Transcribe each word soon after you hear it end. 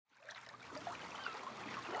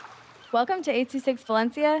Welcome to 826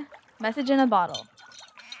 Valencia, message in a bottle.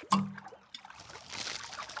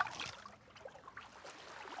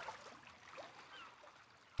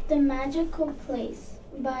 The Magical Place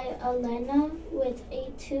by Elena with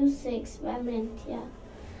 826 Valencia.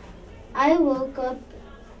 I woke up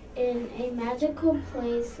in a magical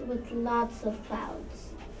place with lots of clouds.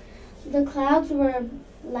 The clouds were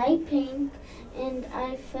light pink and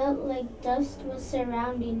I felt like dust was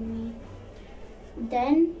surrounding me.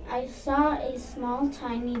 Then I saw a small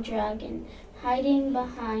tiny dragon hiding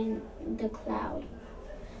behind the cloud.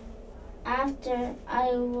 After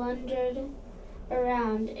I wandered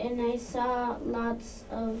around and I saw lots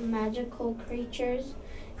of magical creatures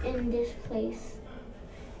in this place.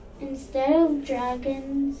 Instead of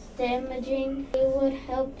dragons damaging, they would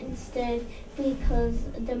help instead because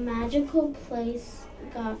the magical place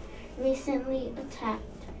got recently attacked.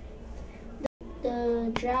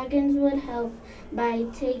 The dragons would help by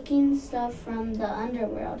taking stuff from the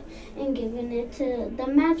underworld and giving it to the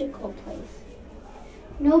magical place.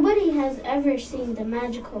 Nobody has ever seen the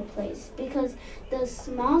magical place because the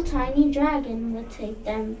small tiny dragon would take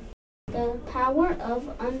them. The power of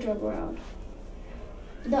underworld.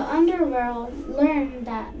 The underworld learned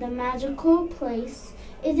that the magical place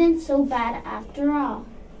isn't so bad after all.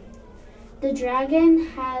 The dragon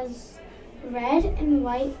has red and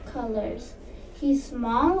white colors. He's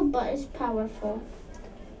small but is powerful.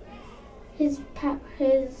 His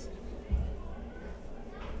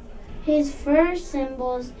fur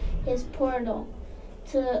symbols his portal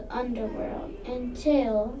to the underworld, and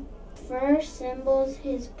tail fur symbols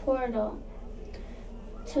his portal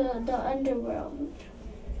to the underworld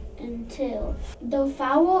until the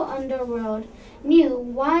foul underworld knew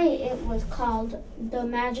why it was called the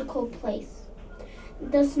magical place.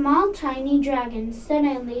 The small tiny dragon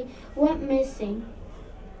suddenly went missing.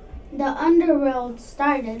 The underworld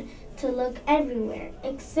started to look everywhere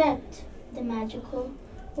except the magical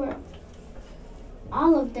world.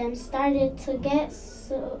 All of them started to get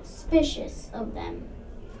suspicious of them.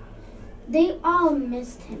 They all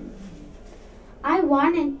missed him. I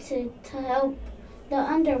wanted to help the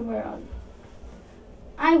underworld.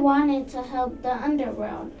 I wanted to help the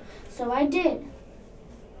underworld, so I did.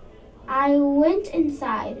 I went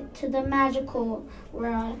inside to the magical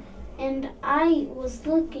world and I was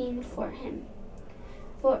looking for him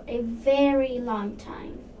for a very long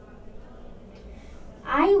time.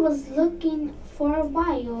 I was looking for a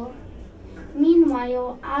while.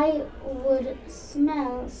 Meanwhile, I would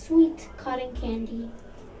smell sweet cotton candy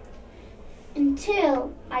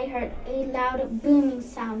until I heard a loud booming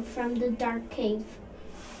sound from the dark cave.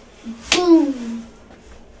 Boom!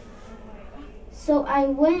 So I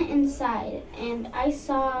went inside and I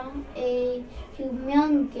saw a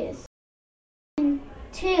humongous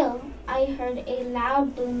until I heard a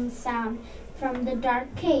loud booming sound from the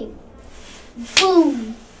dark cave.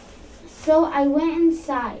 Boom! So I went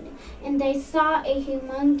inside and I saw a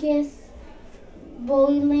humongous,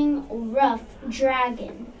 boiling, rough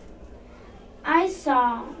dragon. I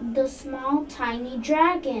saw the small, tiny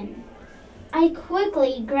dragon. I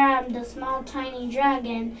quickly grabbed the small, tiny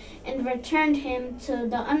dragon and returned him to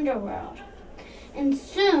the underworld. And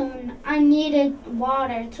soon I needed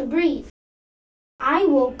water to breathe. I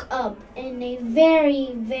woke up in a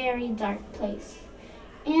very, very dark place.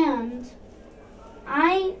 And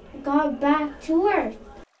I got back to Earth.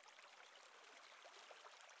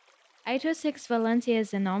 826 Valencia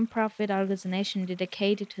is a non-profit organization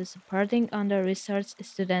dedicated to supporting under-researched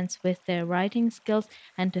students with their writing skills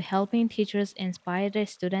and to helping teachers inspire their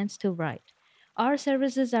students to write. Our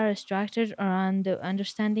services are structured around the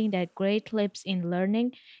understanding that great leaps in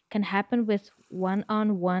learning can happen with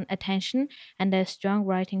one-on-one attention and that strong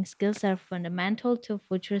writing skills are fundamental to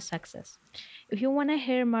future success. If you want to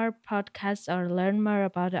hear more podcasts or learn more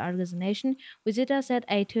about the organization, visit us at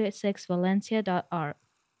 826valencia.org.